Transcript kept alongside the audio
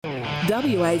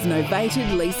WA's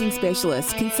novated leasing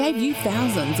specialist can save you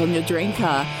thousands on your dream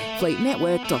car.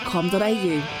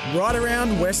 Fleetnetwork.com.au. Right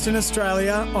around Western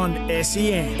Australia on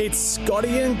SEN. It's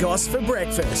Scotty and Goss for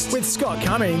breakfast with Scott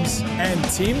Cummings and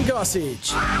Tim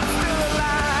Gossage.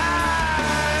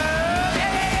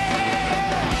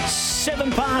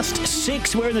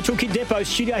 6:07. We're in the Toolkit Depot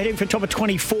studio heading for a top of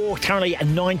 24, currently at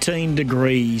 19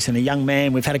 degrees. And a young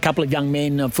man, we've had a couple of young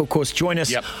men, of course, join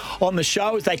us on the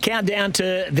show as they count down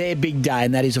to their big day,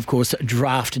 and that is, of course,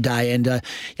 draft day. And a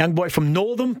young boy from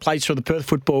Northam, plays for the Perth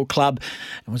Football Club,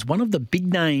 and was one of the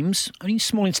big names, only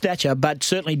small in stature, but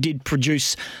certainly did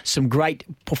produce some great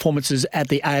performances at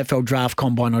the AFL Draft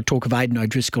Combine. I talk of Aiden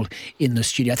O'Driscoll in the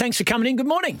studio. Thanks for coming in. Good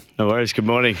morning. No worries. Good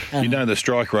morning. You know the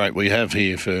strike rate we have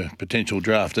here for potential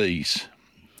draftees.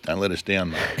 Don't let us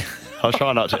down, mate. I'll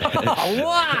try not to. Oh,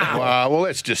 wow. Well,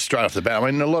 let's just straight off the bat.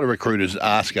 I mean, a lot of recruiters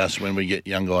ask us when we get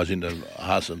young guys in to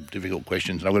ask some difficult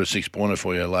questions. And I've got a 6-pointer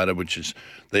for you later, which is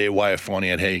their way of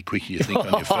finding out how quick you think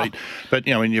on your feet. But,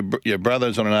 you know, when your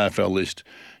brother's on an AFL list,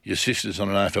 your sister's on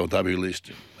an AFLW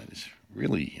list, it's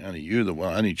really only you the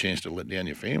only chance to let down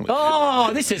your family.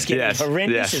 Oh, this is getting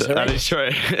horrendous. Yes, that is true.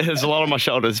 There's a lot on my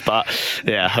shoulders, but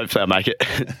yeah, hopefully I make it.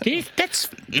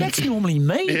 That's normally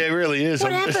me. Yeah, it really is.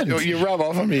 What happened? You rub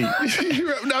off on me.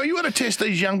 No, you got to test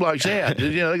these young blokes out. You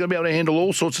know, they've got to be able to handle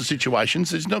all sorts of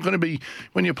situations. It's not going to be,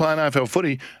 when you're playing AFL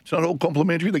footy, it's not all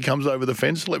complimentary that comes over the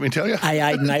fence, let me tell you. Hey,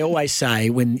 Aiden, they always say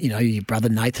when, you know, your brother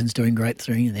Nathan's doing great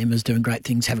things and Emma's doing great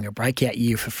things, having a breakout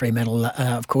year for Fremantle,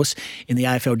 of course, in the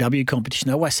AFLW competition,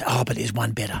 they always say, oh, but there's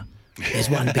one better. There's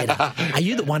one better. Are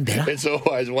you the one better? It's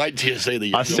always wait till you see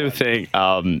the I still think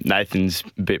Nathan's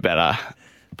a bit better.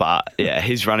 But, yeah,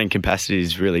 his running capacity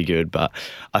is really good. But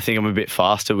I think I'm a bit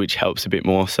faster, which helps a bit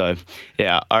more. So,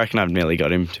 yeah, I reckon I've nearly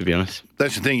got him, to be honest.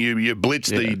 That's the thing. You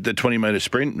blitzed the 20-metre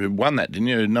sprint. You won that, didn't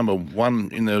you? Number one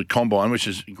in the combine, which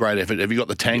is a great effort. Have you got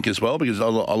the tank as well? Because a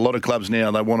lot of clubs now,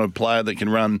 they want a player that can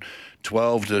run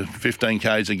 12 to 15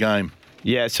 Ks a game.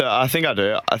 Yeah, so I think I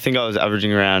do. I think I was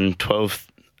averaging around 12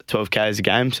 Ks a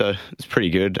game, so it's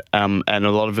pretty good. And a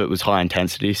lot of it was high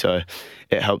intensity, so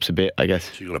it helps a bit, I guess.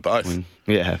 So you got it both.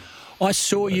 Yeah. I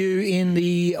saw you in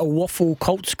the Waffle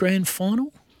Colts Grand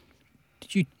Final.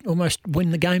 Did you almost win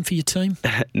the game for your team?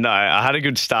 No, I had a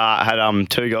good start. I had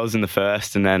 2 goals in the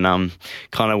first, and then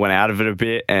kind of went out of it a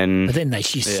bit. But then they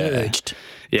surged.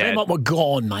 Yeah. Claremont were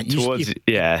gone, mate.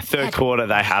 Third quarter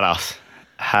they had us.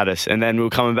 And then we were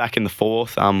coming back in the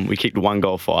fourth. We kicked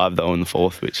 1-5 though in the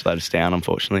fourth, which let us down,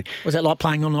 unfortunately. Was that like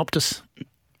playing on Optus?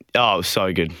 Oh, it was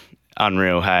so good.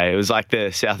 Unreal, hey. It was like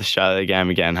the South Australia game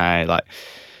again, hey. Like,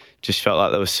 just felt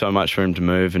like there was so much room to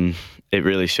move, and it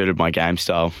really suited my game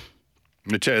style.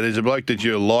 I tell you, there's a bloke that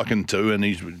you're likened to, and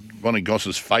he's one of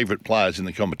Goss's favourite players in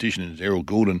the competition, is Errol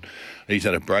Goulden. He's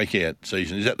had a breakout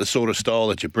season. Is that the sort of style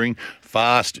that you bring?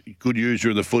 Fast, good user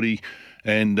of the footy,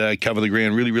 and cover the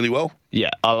ground really, really well?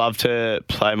 Yeah, I love to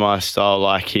play my style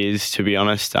like his, to be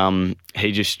honest.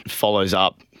 He just follows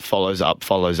up.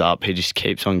 He just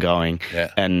keeps on going. Yeah.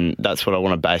 And that's what I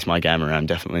want to base my game around,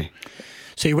 definitely.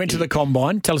 So you went to the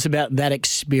Combine. Tell us about that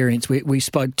experience. We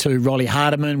spoke to Rolly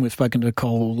Hardiman. We've spoken to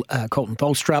Colton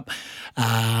Bolstrup,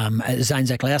 Zane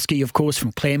Zaklowski, of course,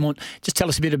 from Claremont. Just tell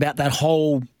us a bit about that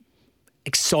whole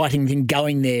exciting thing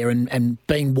going there and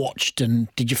being watched. And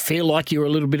did you feel like you were a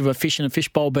little bit of a fish in a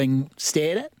fishbowl being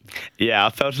stared at? Yeah,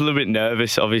 I felt a little bit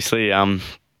nervous, obviously,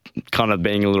 kind of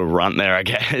being a little runt there, I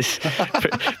guess.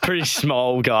 Pretty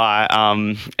small guy,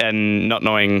 and not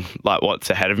knowing like what's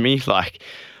ahead of me. Like,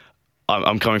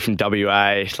 I'm coming from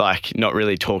WA, like not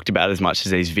really talked about as much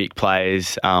as these Vic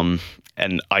players. And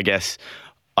I guess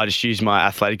I just used my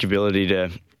athletic ability to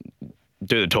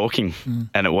do the talking,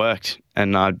 and it worked.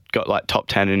 And I got like top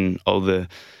 10 in all the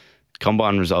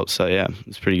combine results. So yeah,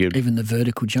 it's pretty good. Even the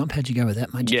vertical jump, how'd you go with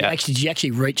that, mate? Did you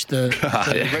actually reach the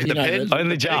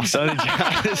only just. They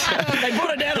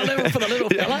brought it down a level for the little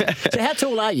fella. So how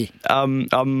tall are you?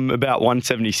 I'm about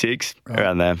 176,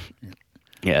 around there.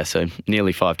 Yeah, so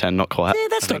nearly 5'10", not quite. Yeah,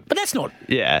 that's not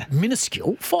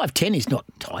minuscule. 5'10" is not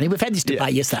tiny. We've had this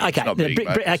debate yesterday. Okay,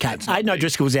 Aiden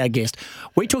O'Driscoll was our guest.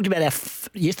 We talked about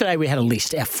yesterday we had a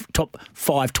list, our top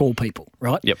 5 tall people,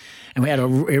 right? Yep. And we had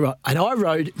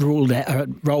I rolled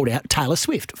out Taylor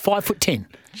Swift, 5'10".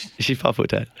 Is she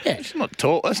 5'10"? Yeah. She's not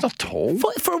tall. That's not tall.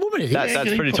 For a woman, it is.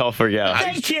 That's pretty tall for a girl.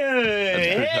 Thank you.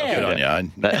 Good on you.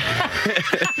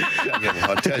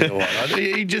 I tell you what,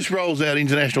 he just rolls out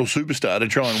international superstar to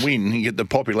try and win and get the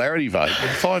popularity vote.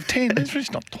 But 5'10", that's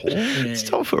just not tall. It's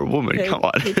tall for a woman. Come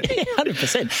on.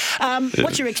 100%.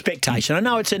 What's your expectation? I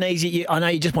know it's an easy. I know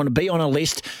you just want to be on a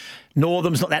list.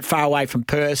 Northam's not that far away from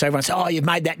Perth. So everyone says, oh, you've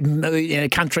made that move in a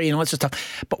country and all that sort of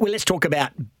stuff. But let's talk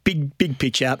about big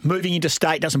picture. Moving into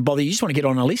state doesn't bother you. You just want to get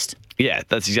on a list? Yeah,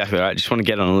 that's exactly right. Just want to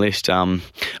get on a list. I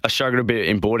struggled a bit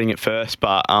in boarding at first,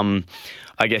 but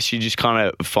I guess you just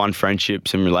kind of find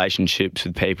friendships and relationships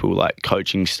with people, like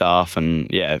coaching staff and,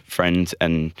 friends,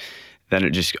 and then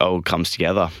it just all comes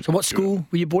together. So what school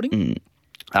were you boarding?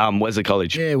 Wesley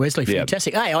College. Yeah, Wesley.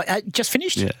 Fantastic. Hey, I just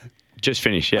finished? Yeah. Just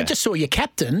finished, yeah. I just saw your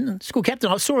school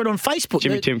captain. I saw it on Facebook.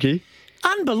 Jimmy Timke.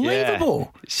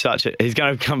 Unbelievable. Yeah, he's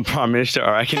going to become Prime Minister,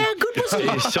 I reckon. How good was he?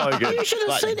 He's so good. You should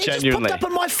have seen it. He just popped up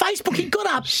on my Facebook. He got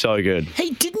up. So good.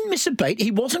 He didn't miss a beat. He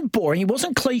wasn't boring. He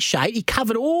wasn't cliched. He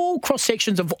covered all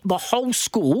cross-sections of the whole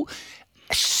school.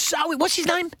 So, what's his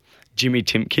name? Jimmy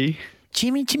Timke.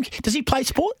 Jimmy Timke. Does he play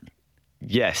sport?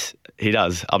 Yes, he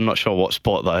does. I'm not sure what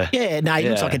sport, though. Yeah, no, he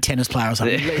looks like a tennis player or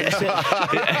something. You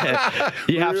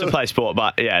have to play sport,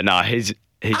 but,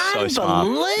 he's so smart.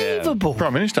 Unbelievable.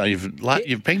 Prime Minister, you've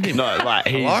pegged him. No,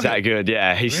 he's that good,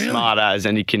 He's smart as,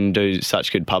 and he can do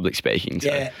such good public speaking.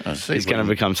 So he's going to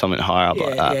become something higher up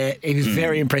like that. Yeah, he was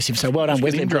very impressive. So well done,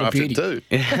 Wesley. Drafted too.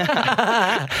 So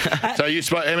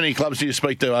how many clubs do you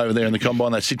speak to over there in the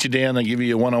Combine? They sit you down, they give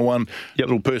you a one-on-one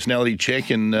little personality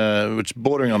check, and it's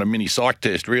bordering on a mini psych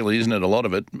test, really, isn't it? A lot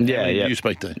of it. How many do you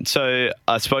speak to? So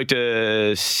I spoke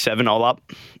to 7 all up.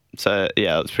 So,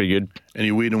 that's pretty good.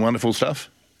 Any weird and wonderful stuff?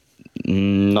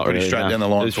 Not pretty really. Straight down the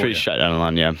line. It was pretty straight down the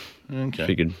line, yeah.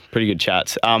 Okay. Pretty good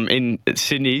chats. In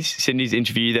Sydney's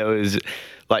interview, there was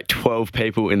like 12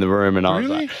 people in the room, and I was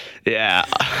like, I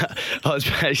was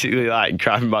basically like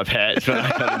crapping my pants when I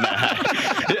got in there.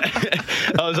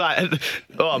 I was like,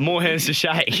 more hands to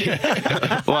shake,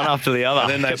 one after the other. And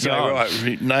then they say,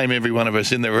 right, name every one of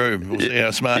us in the room. We'll see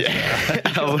how smart you are.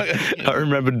 I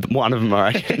remembered one of them,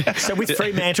 I reckon. So with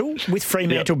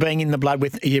Fremantle being in the blood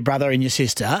with your brother and your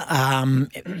sister,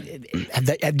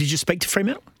 did you speak to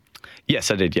Fremantle?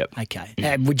 Yes, I did, yep.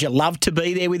 Okay. Would you love to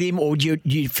be there with him, or do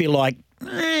you feel like,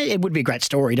 it would be a great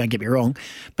story, don't get me wrong,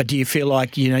 but do you feel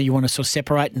like, you want to sort of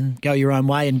separate and go your own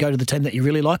way and go to the team that you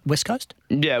really like, West Coast?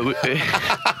 Yeah. You're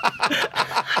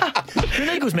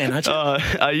an Eagles man, aren't you?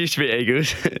 I used to be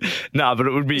Eagles. No, but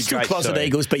it would be a great story. Still closet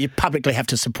Eagles, but you publicly have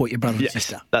to support your brother and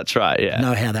sister. That's right, yeah.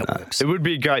 Know how that works. It would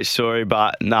be a great story,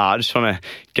 but I just want to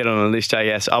get on a list, I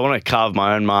guess. I want to carve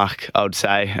my own mark, I would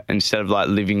say, instead of like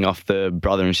living off the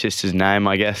brother and sister's name,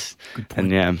 I guess. Good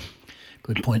point. And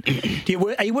good point.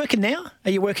 Are you working now?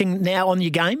 Are you working now on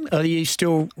your game? Are you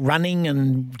still running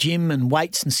and gym and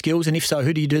weights and skills? And if so,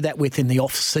 who do you do that with in the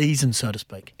off-season, so to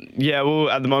speak? Yeah, well,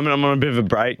 at the moment I'm on a bit of a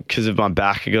break because of my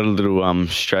back. I got a little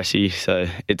stressy, so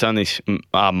it's only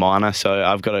minor. So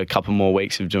I've got a couple more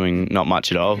weeks of doing not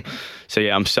much at all. So,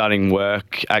 I'm starting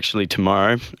work actually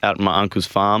tomorrow out at my uncle's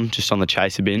farm, just on the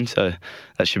chaser bin. So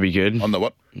that should be good. On the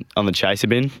what? On the chaser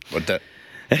bin. What's that?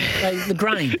 The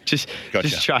grain. Just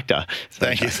tractor.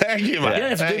 Thank you, mate. You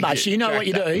don't have to do much. You know what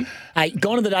you do. Hey,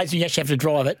 gone are the days when you actually have to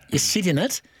drive it. You sit in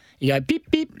it. You go beep,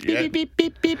 beep, beep, beep,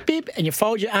 beep, beep, beep, and you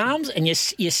fold your arms and you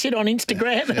sit on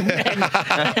Instagram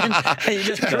and you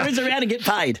just cruise around and get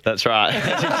paid. That's right.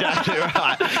 That's exactly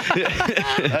right.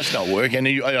 That's not work. And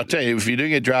I'll tell you, if you do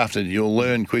get drafted, you'll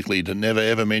learn quickly to never,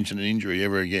 ever mention an injury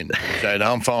ever again. Say,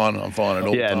 no, I'm fine at all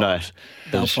times. No.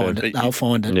 They'll find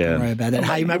it. Yeah. Don't worry about that.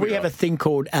 Hey, mate, we have a thing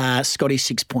called Scotty's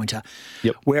 6-pointer,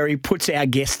 where he puts our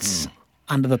guests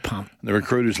under the pump. The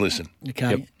recruiters listen.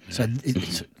 Okay. Yep. So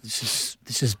this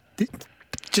is.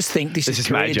 Just think this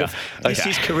is major. This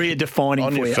is career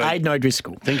defining for you. Aiden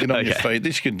O'Driscoll. Thinking on your feet.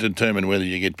 This can determine whether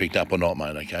you get picked up or not,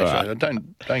 mate. Okay, so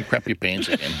don't crap your pants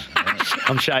again.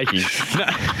 I'm shaking.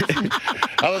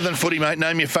 Other than footy, mate,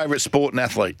 name your favourite sport and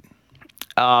athlete.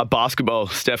 Basketball.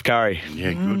 Steph Curry.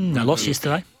 Yeah, good. They lost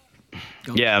yesterday.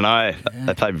 Yeah, I know.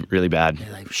 They played really bad.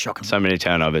 Yeah, they were shocking. So many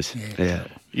turnovers. Yeah.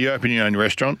 You open your own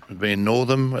restaurant, be in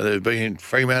Northam, whether it be in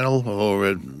Fremantle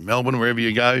or Melbourne, wherever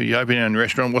you go, you open your own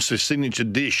restaurant. What's the signature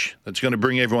dish that's going to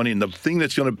bring everyone in? The thing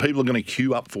that's people are going to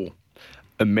queue up for?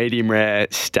 A medium rare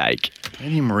steak.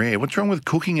 Medium rare. What's wrong with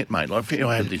cooking it, mate? I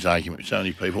have this argument with so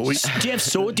many people. Do you have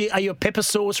sauce? Are you a pepper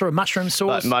sauce or a mushroom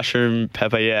sauce? Like mushroom,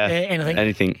 pepper,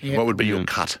 anything. Yeah. What would be your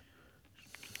cut?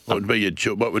 What would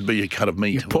be your cut of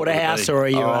meat? Your porterhouse or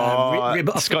your rib?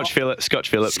 Scotch fillet. Scotch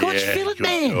fillet,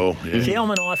 man. Oh, yeah. See, I'm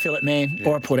an eye fillet man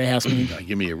or a porterhouse man.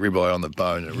 Give me a ribeye on the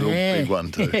bone, a real big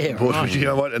one too. Yeah, right. You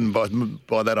know what? And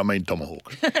by that I mean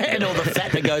tomahawk. And all the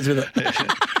fat that goes with it.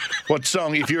 What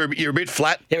song? If you're a bit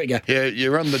flat, here we go. Yeah,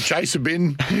 you're on the chaser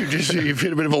bin. You've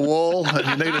hit a bit of a wall, and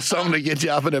you need a song to get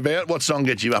you up and about. What song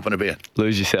gets you up and about?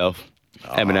 Lose Yourself.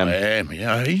 Eminem.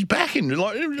 Yeah, he's back in.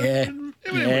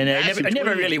 And it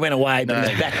never really went away, but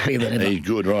he's back bigger than ever. He's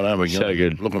good, right, aren't we? So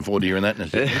good. Looking forward to hearing that in a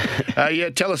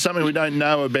second. Tell us something we don't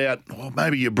know about, well,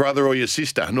 maybe your brother or your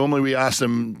sister. Normally we ask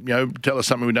them, tell us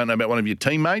something we don't know about one of your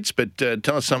teammates, but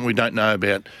tell us something we don't know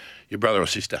about your brother or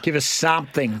sister. Give us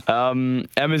something.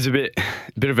 Emma's a bit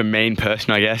of a mean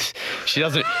person, I guess. She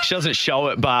doesn't show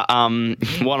it, but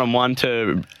one-on-one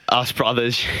to us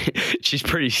brothers, she's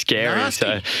pretty scary. Nasty.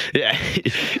 So yeah,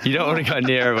 you don't want to go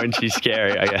near her when she's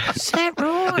scary, I guess. Is that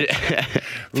right? Yeah.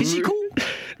 Physical?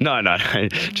 No,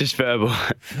 just verbal.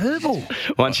 Verbal?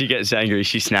 Once she gets angry,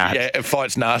 she snaps. Yeah, if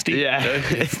fight's nasty. Yeah.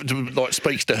 Like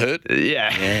speaks to hurt.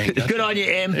 Yeah. Good on you,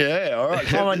 Em. Yeah, all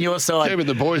right. I'm on your side. Keeping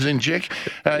the boys in check.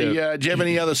 Do you have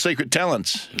any other secret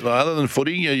talents? Other than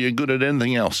footy, are you good at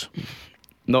anything else?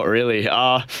 Not really.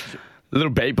 A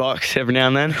little beatbox every now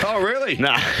and then. Oh, really?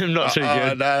 Nah, I'm not too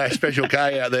good. No, Special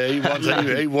K out there. He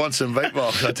wants some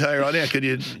beatbox. I tell you right now, could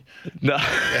you? No.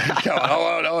 Come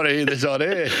on, I want to hear this on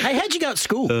air. Hey, how'd you go at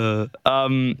school?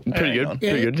 Pretty good.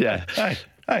 Pretty good, yeah.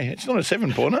 Hey, it's not a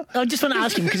 7-pointer. I just want to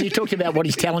ask him because you're talking about what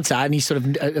his talents are, and he's sort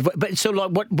of. But so,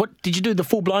 like, what did you do? The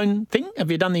full blown thing?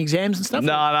 Have you done the exams and stuff?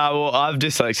 No. Well, I have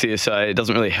dyslexia, so it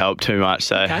doesn't really help too much.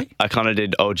 So Okay. I kind of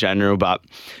did old general, but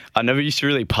I never used to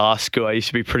really pass school. I used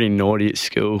to be pretty naughty at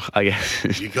school, I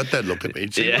guess. You got that look at me.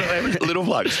 See, Yeah. Little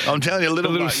blokes. I'm telling you, A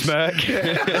little blokes. smirk.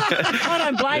 I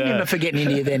don't blame him for getting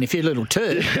into you then if you're a little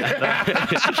turd.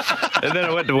 And then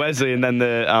I went to Wesley, and then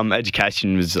the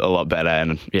education was a lot better.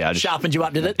 And yeah, I just Sharpened you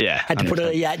up, did it? Yeah, Had to put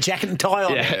a jacket and tie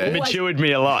on. it Always- matured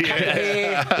me a lot. Yeah.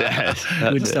 Yes,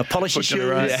 that's Good it. stuff. Polish your Puts it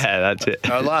around. shoes. Yeah, that's it.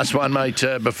 Last one, mate.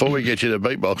 Before we get you to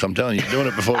beatbox, I'm telling you, doing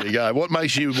it before you go. What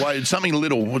makes you something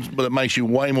little that makes you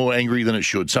way more angry than it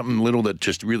should? Something little that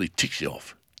just really ticks you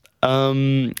off.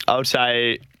 I would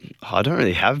say I don't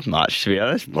really have much, to be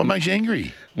honest. What makes you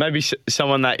angry? Maybe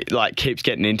someone that like keeps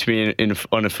getting into me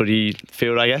on a footy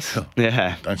field, I guess.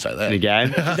 Yeah. Don't say that. In a game.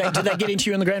 Did they get into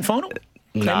you in the grand final?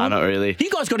 No, not really. You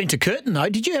guys got into Curtin though.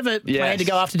 Did you ever plan Yes. to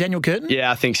go after Daniel Curtin?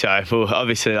 Yeah, I think so. Well,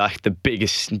 obviously, like the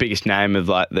biggest name of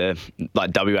like the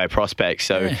WA prospects,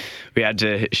 so we had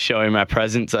to show him our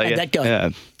presence. I How'd guess. that go? Yeah,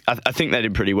 I think they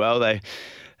did pretty well. They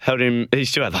held him. He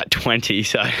still had like 20,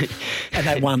 so And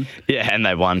they won. yeah, and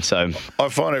they won. So I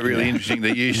find it really interesting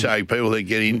that you say people that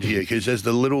get into you, because as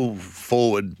the little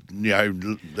forward, the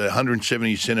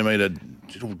 170 centimetre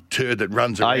little turd that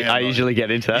runs around. I usually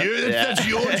get into that. That's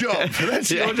your job.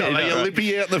 That's your job. Are you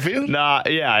lippy out in the field? Nah,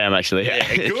 yeah, I am actually.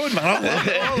 Yeah, good, man.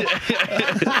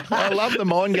 I love the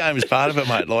mind games part of it,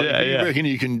 mate. Like, you reckon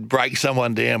you can break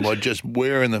someone down by just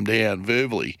wearing them down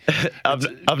verbally?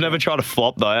 I've never tried a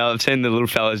flop though. I've seen the little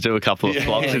fellas do a couple of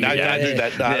flops. No, don't do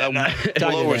that. No,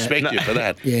 we'll respect you for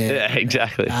that. Yeah,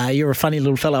 exactly. You're a funny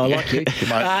little fellow. I like you.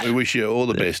 Mate, we wish you all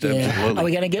the best. Absolutely. Are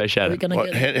we going to get? Appreciate Are we it. going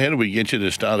to get? How do we get you to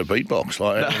start a beatbox?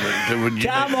 Like,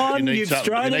 Come on, you've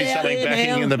thrown it out something there backing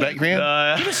now. in the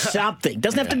background? Give us something.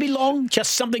 Doesn't have to be long.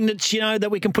 Just something that's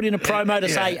that we can put in a promo to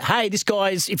say, hey, this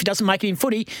guy's if he doesn't make it in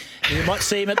footy, you might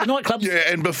see him at the nightclub. Yeah,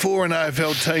 and before an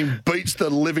AFL team beats the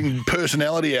living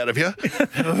personality out of you,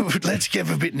 let's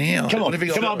give a bit now. Come on,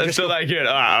 come on. It's still that good.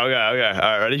 All right, okay. All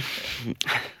right, ready?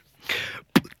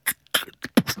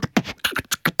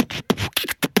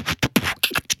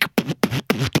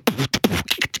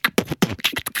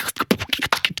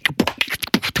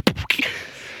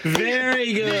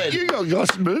 Very good. You got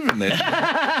Goss moving there.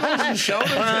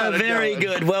 Very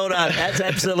good. Well done. That's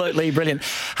absolutely brilliant.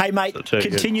 Hey, mate,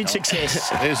 continued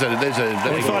success. We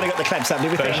finally got the claps up.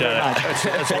 Did we? Thank you very much.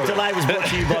 That delay was brought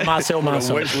to you by Marcel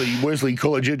Marcel. Wesley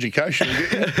College education.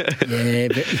 Yeah,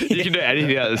 but You can do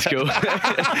anything out of school.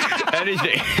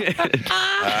 Anything.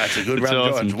 It's a good run,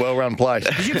 awesome. Jones. Well-run place.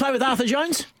 did you play with Arthur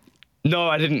Jones? No,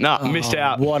 I didn't. No, missed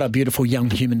out. What a beautiful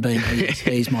young human being he is.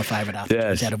 He's my favourite Arthur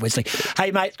Jones out of Wesley. Hey,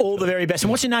 mate, all the very best.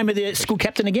 And what's the name of the school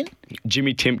captain again?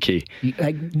 Jimmy Timke.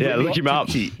 Hey, Yeah, look him up.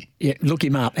 Yeah, look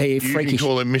him up. Hey, You can freakish.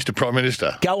 call him Mr. Prime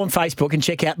Minister. Go on Facebook and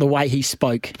check out the way he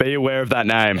spoke. Be aware of that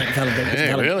name.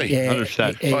 Yeah, really? Yeah,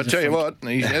 100%. he's I a tell you freak. what,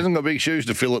 he hasn't got big shoes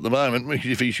to fill at the moment.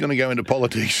 If he's going to go into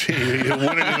politics, he'll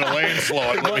win it in a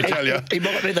landslide, let me tell you. He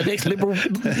might be the next Liberal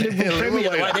Premier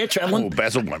the way they're travelling. Oh,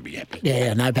 Basil won't be happy.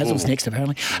 Yeah, no, Basil's next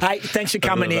apparently. Hey, thanks for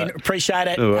coming in. Appreciate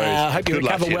it. No worries. Hope you Good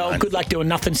luck recover to you, well. mate. Good luck doing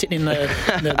nothing, sitting in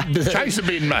the Chase a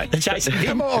bin, mate. The chasing bin.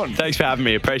 Come on. Thanks for having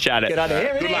me. Appreciate it. Get over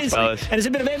here. Good It luck, is. fellas. And there's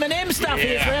a bit of M&M stuff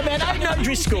here for our man Aiden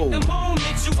O'Driscoll. The moment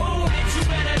you own it, you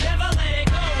better never let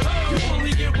go. You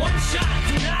only get one shot,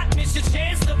 do not miss your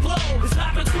chance to blow. This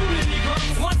opportunity